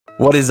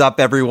What is up,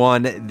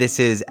 everyone? This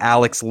is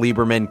Alex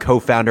Lieberman,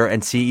 co-founder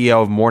and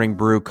CEO of Morning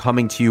Brew,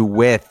 coming to you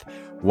with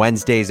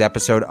Wednesday's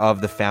episode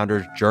of the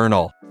Founder's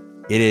Journal.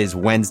 It is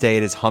Wednesday.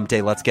 It is hump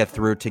day. Let's get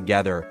through it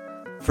together.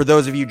 For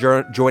those of you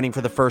joining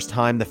for the first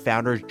time, the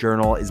Founder's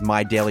Journal is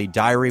my daily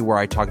diary where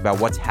I talk about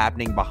what's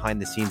happening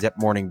behind the scenes at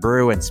Morning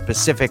Brew and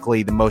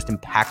specifically the most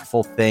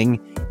impactful thing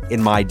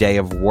in my day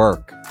of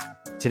work.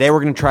 Today,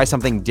 we're going to try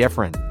something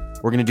different.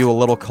 We're going to do a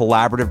little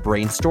collaborative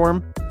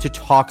brainstorm to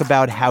talk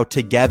about how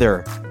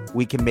together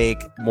we can make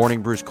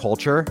Morning Brew's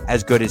culture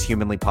as good as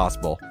humanly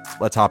possible.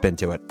 Let's hop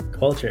into it.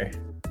 Culture.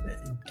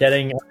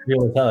 Getting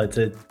people to tell it's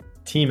a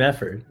team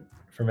effort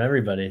from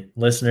everybody.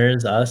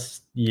 Listeners,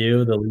 us,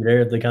 you, the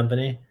leader of the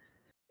company.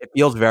 It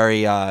feels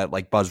very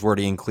like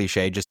buzzwordy and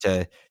cliche just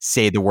to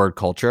say the word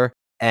culture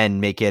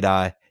and make it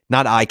not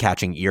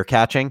eye-catching,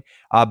 ear-catching.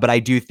 But I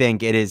do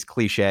think it is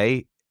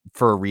cliche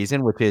for a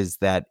reason, which is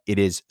that it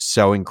is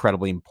so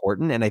incredibly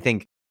important. And I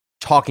think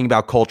talking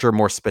about culture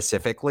more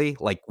specifically,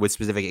 like with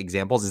specific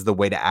examples, is the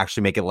way to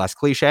actually make it less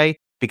cliche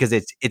because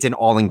it's an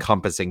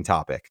all-encompassing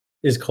topic.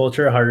 Is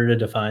culture harder to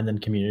define than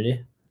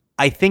community?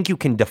 I think you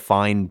can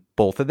define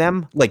both of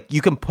them. Like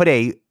you can put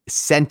a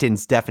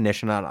sentence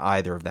definition on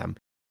either of them.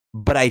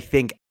 But I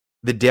think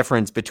the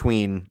difference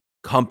between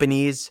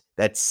companies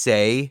that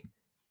say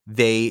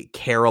they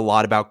care a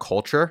lot about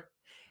culture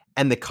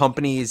and the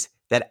companies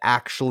that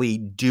actually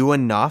do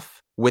enough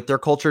with their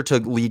culture to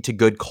lead to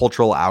good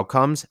cultural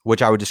outcomes,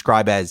 which I would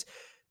describe as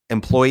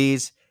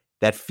employees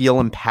that feel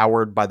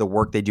empowered by the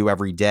work they do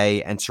every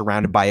day and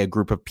surrounded by a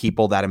group of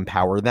people that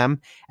empower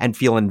them and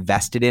feel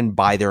invested in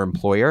by their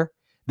employer.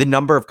 The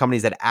number of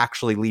companies that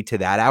actually lead to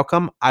that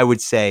outcome, I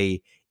would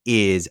say,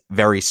 is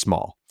very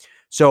small.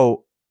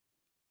 So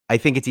I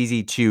think it's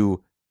easy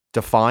to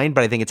define,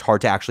 but I think it's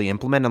hard to actually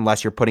implement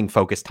unless you're putting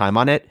focused time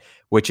on it,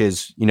 which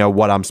is,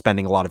 what I'm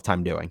spending a lot of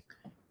time doing.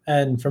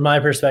 And from my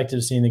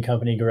perspective, seeing the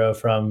company grow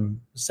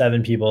from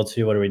 7 people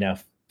to what are we now,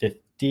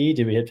 50?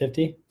 Did we hit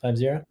 50?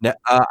 50? No,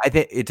 I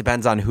think it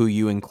depends on who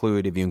you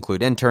include. If you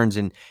include interns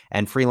and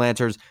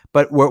freelancers,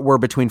 but we're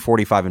between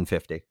 45 and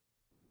 50.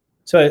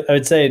 So I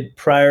would say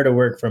prior to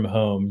work from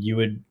home, you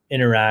would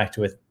interact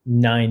with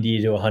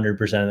 90 to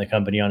 100% of the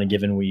company on a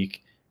given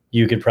week.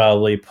 You could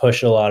probably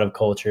push a lot of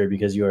culture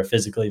because you are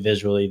physically,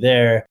 visually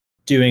there,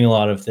 doing a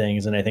lot of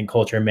things. And I think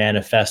culture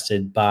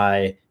manifested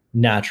by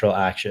natural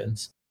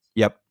actions.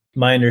 Yep.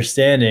 My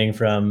understanding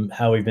from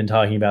how we've been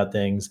talking about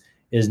things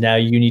is now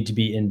you need to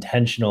be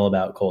intentional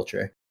about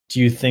culture. Do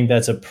you think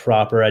that's a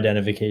proper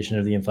identification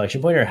of the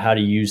inflection point, or how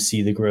do you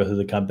see the growth of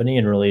the company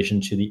in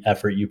relation to the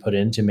effort you put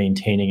into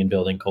maintaining and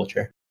building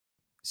culture?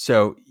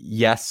 So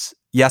yes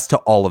to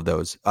all of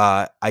those.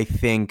 I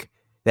think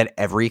that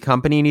every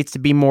company needs to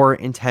be more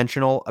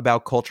intentional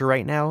about culture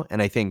right now.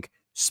 And I think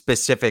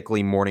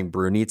specifically Morning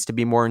Brew needs to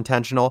be more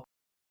intentional.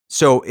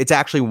 So it's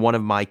actually one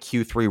of my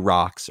Q3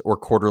 rocks or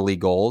quarterly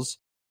goals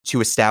to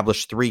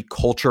establish 3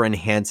 culture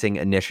enhancing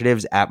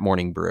initiatives at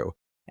Morning Brew.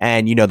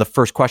 And, the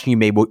first question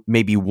you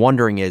may be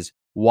wondering is,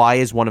 why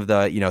is one of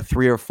the,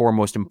 3 or 4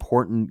 most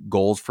important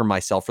goals for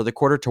myself for the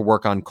quarter to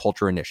work on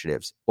culture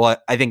initiatives? Well,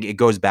 I think it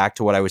goes back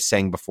to what I was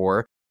saying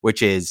before,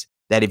 which is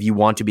that if you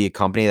want to be a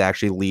company that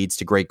actually leads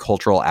to great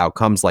cultural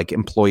outcomes, like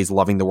employees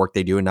loving the work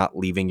they do and not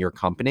leaving your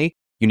company,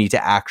 you need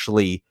to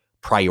actually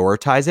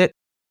prioritize it.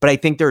 But I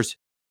think there's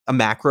a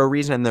macro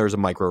reason and there's a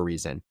micro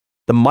reason.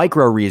 The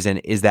micro reason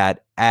is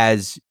that,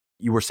 as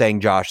you were saying,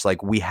 Josh,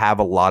 like we have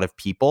a lot of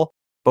people,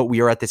 but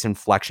we are at this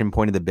inflection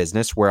point of the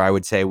business where I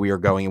would say we are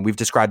going, and we've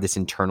described this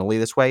internally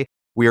this way,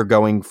 we are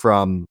going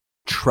from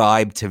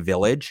tribe to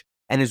village.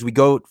 And as we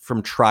go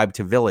from tribe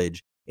to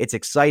village, it's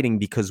exciting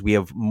because we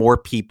have more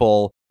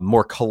people,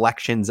 more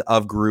collections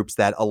of groups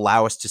that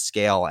allow us to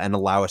scale and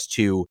allow us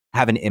to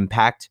have an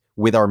impact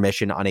with our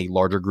mission on a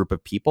larger group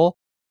of people.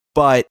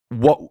 But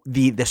what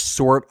the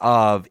sort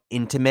of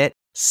intimate,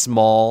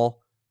 small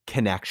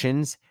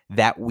connections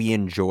that we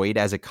enjoyed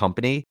as a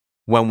company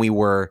when we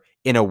were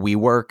in a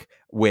WeWork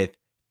with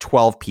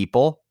 12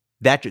 people,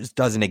 that just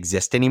doesn't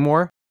exist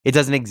anymore. It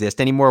doesn't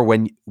exist anymore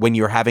when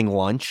you're having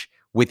lunch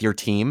with your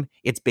team.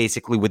 It's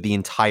basically with the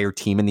entire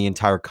team and the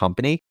entire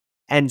company.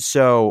 And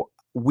so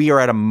we are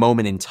at a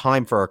moment in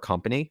time for our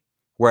company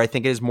where I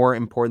think it is more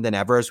important than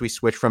ever as we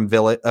switch from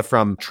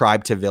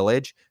tribe to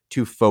village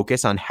to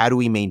focus on how do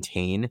we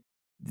maintain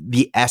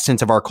the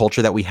essence of our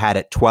culture that we had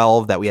at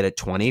 12, that we had at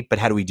 20, but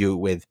how do we do it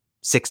with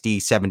 60,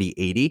 70,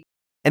 80?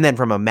 And then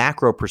from a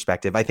macro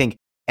perspective, I think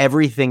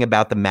everything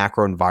about the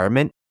macro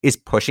environment is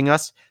pushing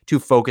us to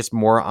focus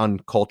more on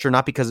culture,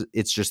 not because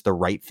it's just the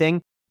right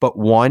thing, but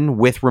one,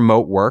 with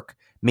remote work,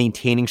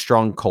 maintaining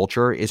strong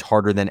culture is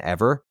harder than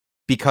ever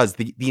because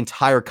the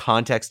entire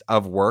context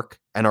of work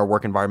and our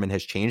work environment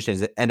has changed.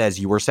 And as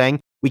you were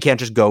saying, we can't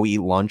just go eat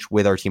lunch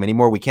with our team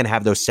anymore. We can't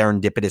have those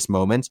serendipitous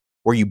moments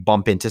where you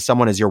bump into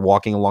someone as you're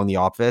walking along the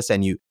office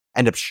and you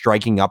end up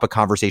striking up a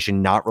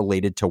conversation not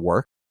related to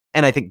work.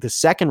 And I think the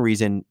second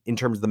reason in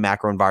terms of the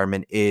macro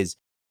environment is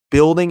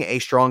building a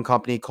strong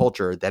company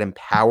culture that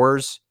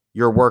empowers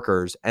your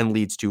workers and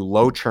leads to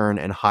low churn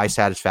and high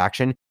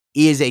satisfaction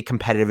is a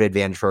competitive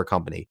advantage for a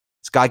company.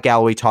 Scott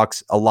Galloway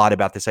talks a lot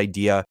about this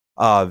idea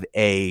of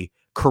a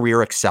career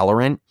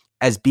accelerant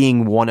as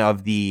being one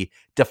of the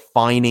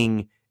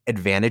defining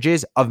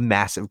advantages of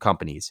massive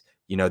companies.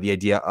 The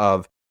idea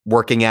of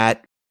working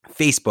at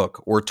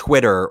Facebook or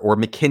Twitter or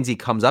McKinsey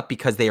comes up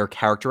because they are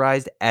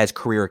characterized as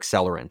career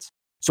accelerants.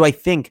 So I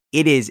think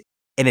it is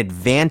an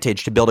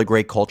advantage to build a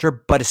great culture,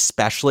 but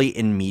especially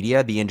in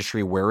media, the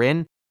industry we're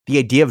in, the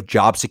idea of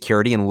job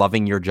security and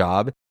loving your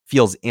job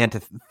feels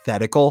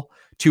antithetical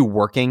to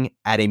working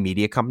at a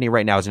media company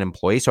right now as an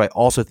employee. So I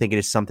also think it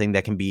is something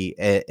that can be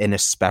an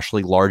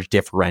especially large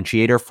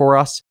differentiator for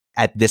us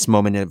at this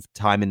moment of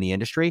time in the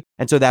industry.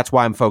 And so that's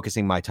why I'm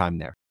focusing my time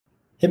there.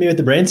 Hit me with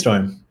the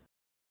brainstorm.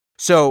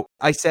 So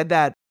I said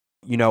that,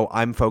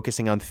 I'm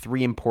focusing on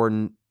 3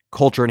 important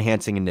culture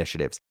enhancing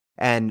initiatives.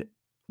 And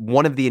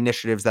one of the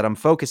initiatives that I'm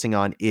focusing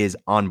on is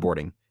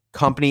onboarding,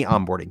 company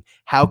onboarding.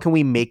 How can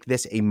we make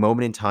this a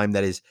moment in time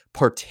that is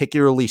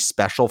particularly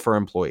special for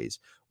employees?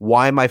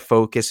 Why am I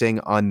focusing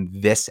on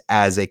this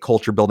as a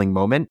culture building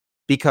moment?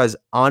 Because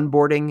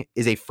onboarding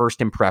is a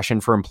first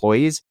impression for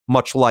employees,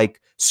 much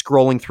like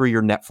scrolling through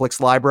your Netflix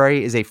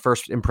library is a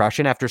first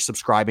impression after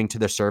subscribing to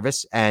the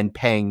service and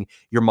paying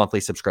your monthly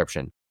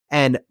subscription.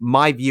 And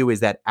my view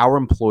is that our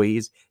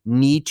employees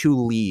need to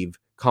leave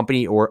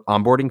company or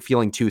onboarding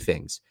feeling 2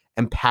 things: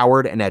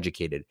 empowered and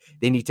educated.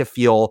 They need to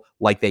feel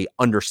like they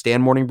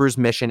understand Morning Brew's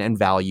mission and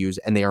values,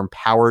 and they are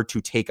empowered to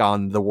take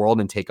on the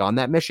world and take on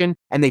that mission.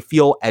 And they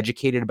feel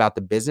educated about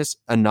the business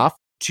enough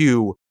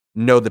to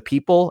know the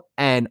people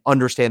and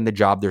understand the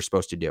job they're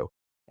supposed to do.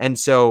 And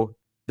so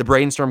the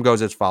brainstorm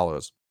goes as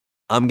follows.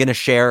 I'm going to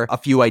share a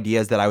few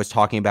ideas that I was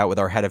talking about with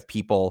our head of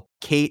people,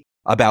 Kate,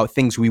 about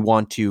things we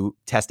want to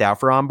test out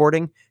for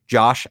onboarding.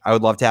 Josh, I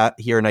would love to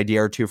hear an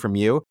idea or 2 from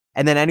you.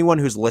 And then anyone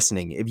who's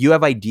listening, if you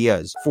have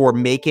ideas for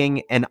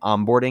making an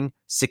onboarding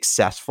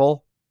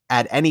successful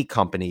at any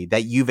company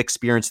that you've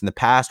experienced in the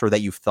past or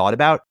that you've thought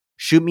about,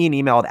 shoot me an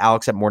email at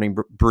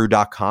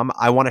alex@morningbrew.com.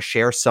 I want to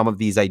share some of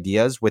these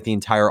ideas with the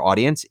entire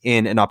audience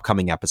in an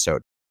upcoming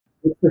episode.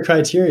 What's the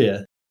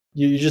criteria?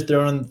 You just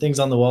throwing things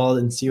on the wall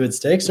and see what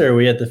sticks, or are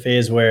we at the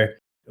phase where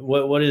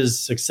what is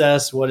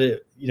success?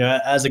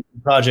 As a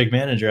project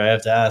manager, I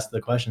have to ask the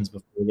questions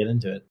before we get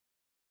into it.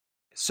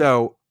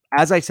 So,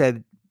 as I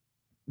said,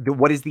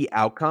 what is the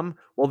outcome?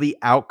 Well, the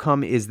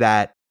outcome is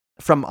that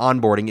from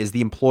onboarding is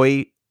the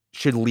employee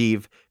should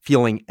leave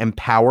feeling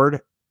empowered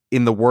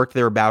in the work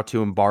they're about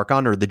to embark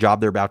on or the job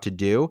they're about to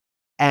do,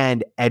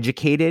 and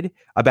educated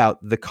about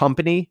the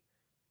company,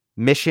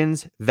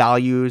 missions,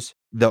 values,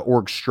 the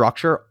org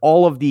structure,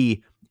 all of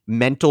the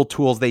mental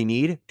tools they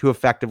need to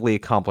effectively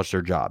accomplish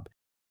their job.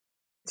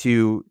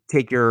 To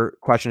take your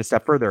question a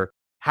step further,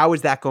 how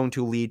is that going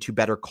to lead to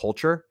better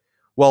culture?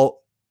 Well,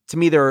 to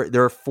me, there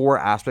are 4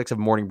 aspects of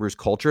Morning Brew's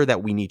culture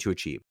that we need to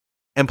achieve.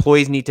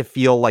 Employees need to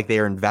feel like they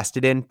are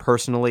invested in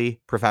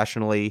personally,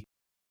 professionally.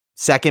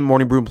 Second,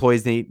 Morning Brew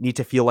employees need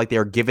to feel like they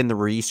are given the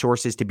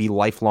resources to be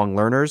lifelong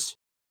learners.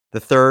 The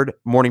third,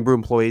 Morning Brew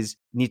employees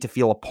need to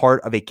feel a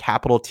part of a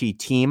capital T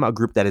team, a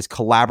group that is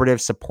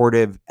collaborative,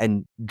 supportive,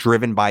 and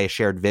driven by a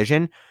shared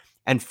vision.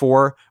 And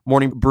 4,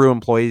 Morning Brew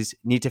employees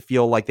need to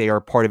feel like they are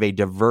part of a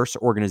diverse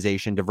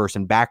organization, diverse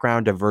in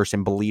background, diverse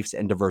in beliefs,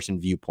 and diverse in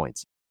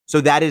viewpoints. So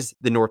that is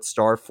the North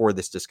Star for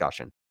this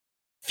discussion.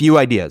 Few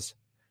ideas.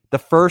 The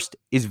first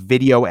is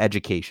video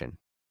education.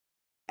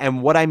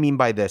 And what I mean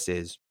by this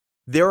is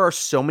there are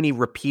so many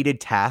repeated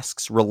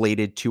tasks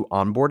related to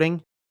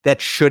onboarding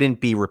that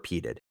shouldn't be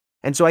repeated.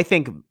 And so I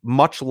think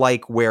much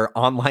like where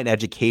online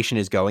education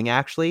is going,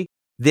 actually,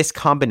 this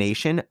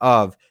combination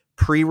of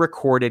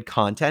pre-recorded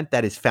content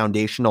that is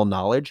foundational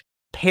knowledge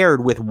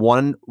paired with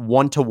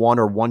one-to-one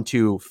or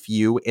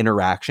one-to-few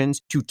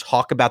interactions to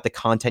talk about the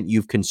content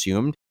you've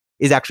consumed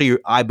is actually,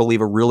 I believe,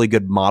 a really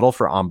good model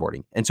for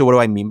onboarding. And so what do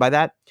I mean by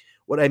that?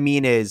 What I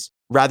mean is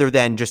rather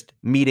than just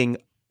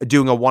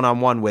doing a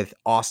one-on-one with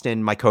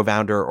Austin, my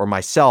co-founder, or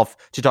myself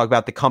to talk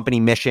about the company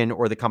mission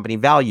or the company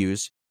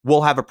values,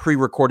 we'll have a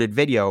pre-recorded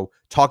video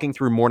talking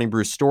through Morning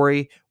Brew's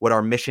story, what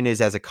our mission is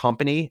as a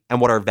company,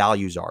 and what our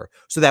values are.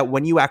 So that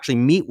when you actually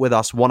meet with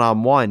us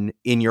one-on-one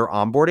in your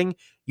onboarding,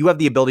 you have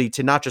the ability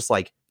to not just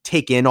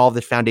take in all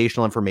the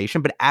foundational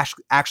information, but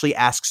actually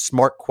ask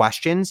smart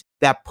questions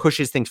that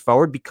pushes things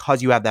forward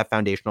because you have that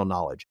foundational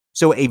knowledge.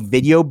 So a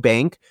video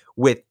bank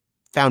with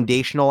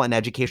foundational and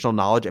educational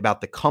knowledge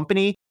about the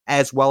company,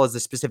 as well as the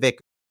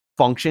specific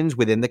functions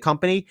within the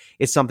company,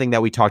 is something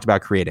that we talked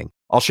about creating.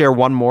 I'll share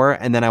one more,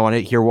 and then I want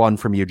to hear one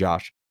from you,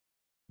 Josh.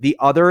 The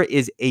other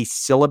is a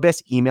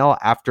syllabus email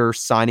after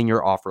signing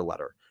your offer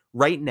letter.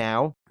 Right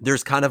now,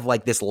 there's kind of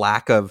this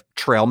lack of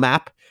trail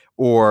map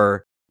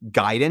or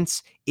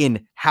guidance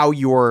in how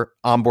your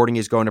onboarding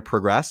is going to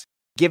progress.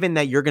 Given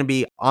that you're going to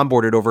be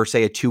onboarded over,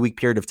 say, a 2-week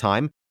period of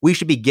time, we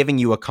should be giving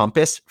you a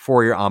compass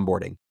for your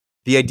onboarding.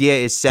 The idea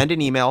is send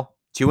an email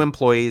to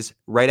employees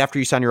right after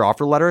you sign your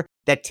offer letter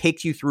that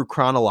takes you through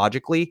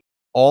chronologically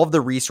all of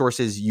the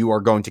resources you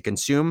are going to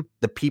consume,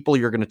 the people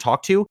you're going to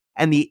talk to,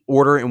 and the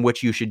order in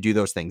which you should do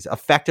those things.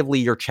 Effectively,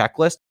 your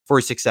checklist for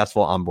a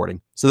successful onboarding.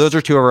 So those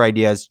are two of our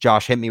ideas.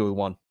 Josh, hit me with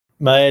one.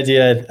 My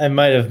idea, I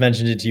might have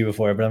mentioned it to you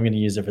before, but I'm going to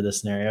use it for this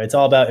scenario. It's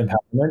all about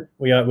empowerment.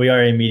 We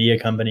are a media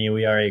company.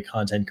 We are a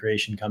content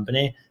creation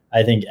company.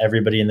 I think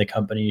everybody in the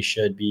company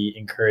should be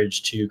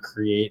encouraged to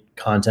create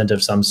content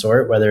of some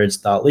sort, whether it's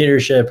thought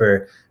leadership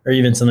or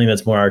even something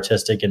that's more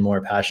artistic and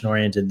more passion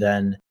oriented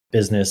than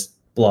business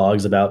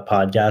blogs about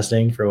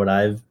podcasting for what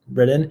I've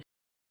written.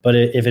 But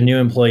if a new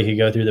employee could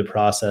go through the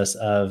process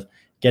of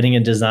getting a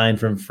design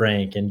from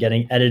Frank and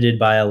getting edited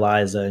by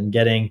Eliza and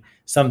getting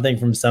something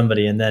from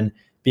somebody and then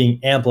being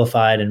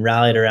amplified and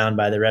rallied around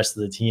by the rest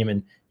of the team.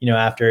 And,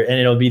 and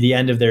it'll be the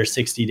end of their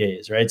 60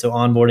 days, right? So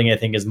onboarding, I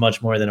think, is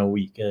much more than a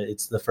week.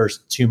 It's the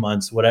first 2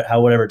 months,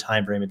 whatever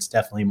time frame, it's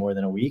definitely more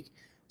than a week.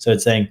 So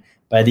it's saying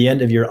by the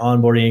end of your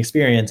onboarding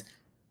experience,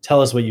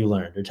 tell us what you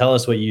learned or tell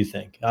us what you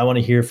think. I want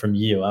to hear from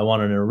you. I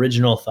want an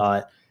original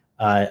thought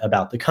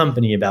about the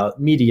company,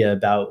 about media,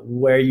 about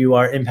where you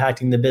are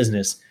impacting the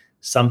business,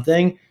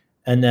 something.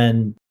 And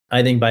then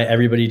I think by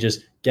everybody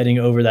just getting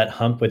over that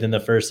hump within the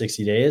first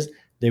 60 days,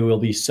 they will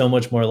be so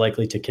much more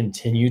likely to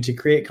continue to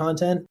create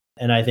content.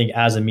 And I think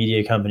as a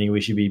media company,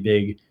 we should be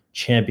big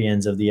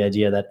champions of the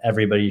idea that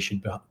everybody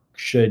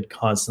should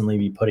constantly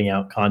be putting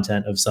out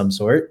content of some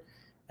sort.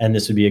 And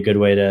this would be a good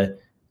way to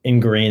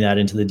ingrain that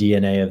into the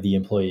DNA of the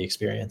employee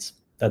experience.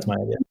 That's my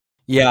idea.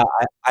 Yeah,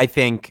 I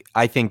think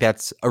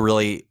that's a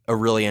really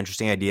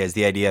interesting idea, is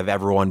the idea of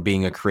everyone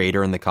being a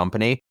creator in the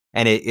company.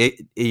 And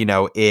it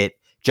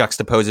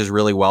juxtaposes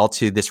really well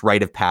to this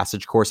rite of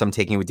passage course I'm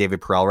taking with David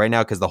Perel right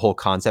now, because the whole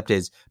concept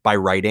is by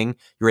writing,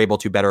 you're able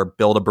to better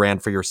build a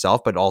brand for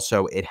yourself, but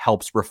also it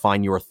helps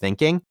refine your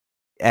thinking.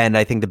 And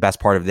I think the best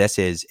part of this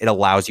is it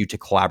allows you to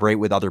collaborate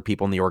with other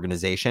people in the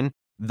organization.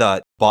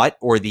 The but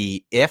or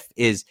the if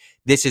is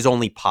this is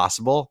only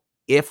possible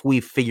if we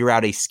figure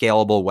out a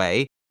scalable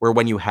way where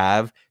when you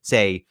have,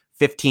 say,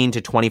 15 to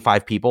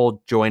 25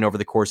 people join over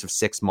the course of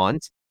 6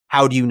 months,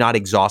 how do you not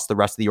exhaust the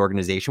rest of the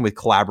organization with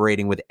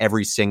collaborating with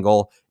every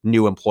single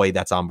new employee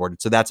that's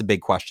onboarded? So that's a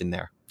big question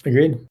there.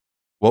 Agreed.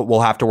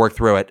 We'll have to work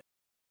through it.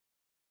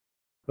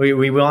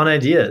 We want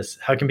ideas.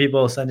 How can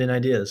people send in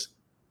ideas?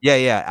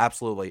 Yeah,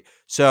 absolutely.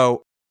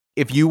 So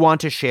if you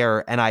want to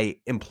share, and I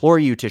implore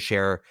you to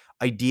share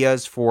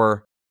ideas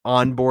for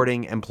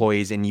onboarding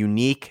employees in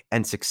unique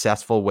and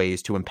successful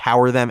ways to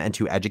empower them and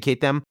to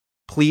educate them,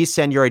 please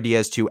send your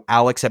ideas to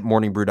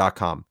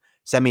alex@morningbrew.com.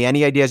 Send me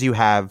any ideas you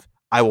have.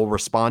 I will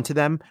respond to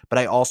them, but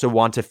I also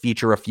want to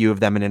feature a few of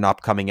them in an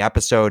upcoming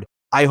episode.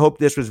 I hope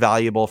this was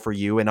valuable for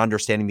you in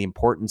understanding the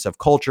importance of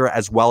culture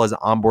as well as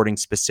onboarding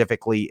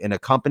specifically in a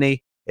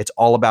company. It's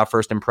all about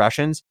first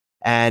impressions.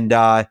 And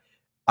I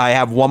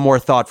have one more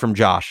thought from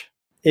Josh.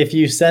 If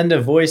you send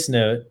a voice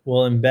note,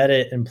 we'll embed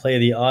it and play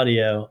the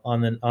audio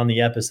on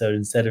the episode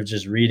instead of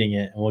just reading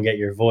it, and we'll get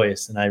your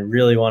voice. And I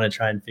really want to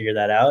try and figure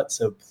that out.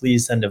 So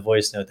please send a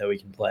voice note that we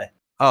can play.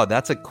 Oh,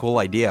 that's a cool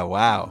idea.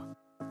 Wow.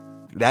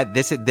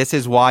 This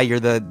is why you're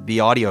the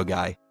audio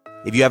guy.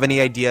 If you have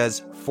any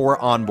ideas for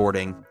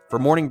onboarding for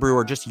Morning Brew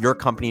or just your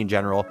company in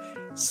general,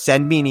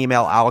 send me an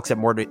email,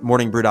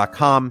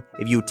 alex@morningbrew.com.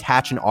 If you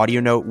attach an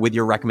audio note with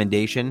your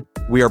recommendation,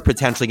 we are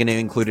potentially going to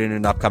include it in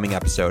an upcoming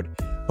episode.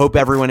 Hope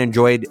everyone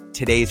enjoyed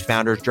today's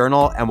Founders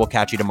Journal, and we'll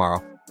catch you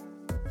tomorrow.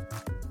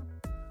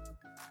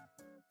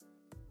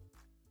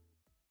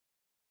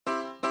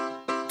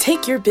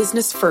 Take your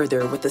business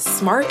further with the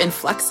smart and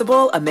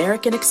flexible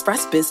American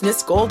Express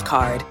Business Gold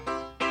Card.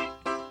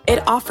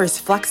 It offers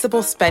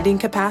flexible spending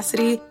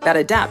capacity that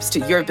adapts to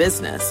your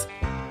business.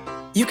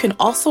 You can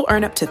also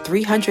earn up to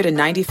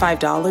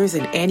 $395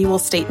 in annual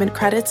statement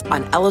credits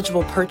on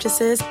eligible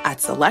purchases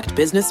at select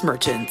business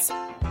merchants.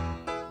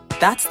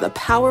 That's the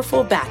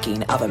powerful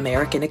backing of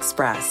American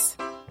Express.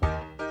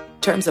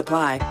 Terms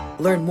apply.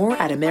 Learn more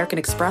at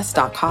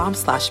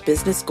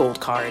americanexpress.com/business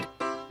gold card.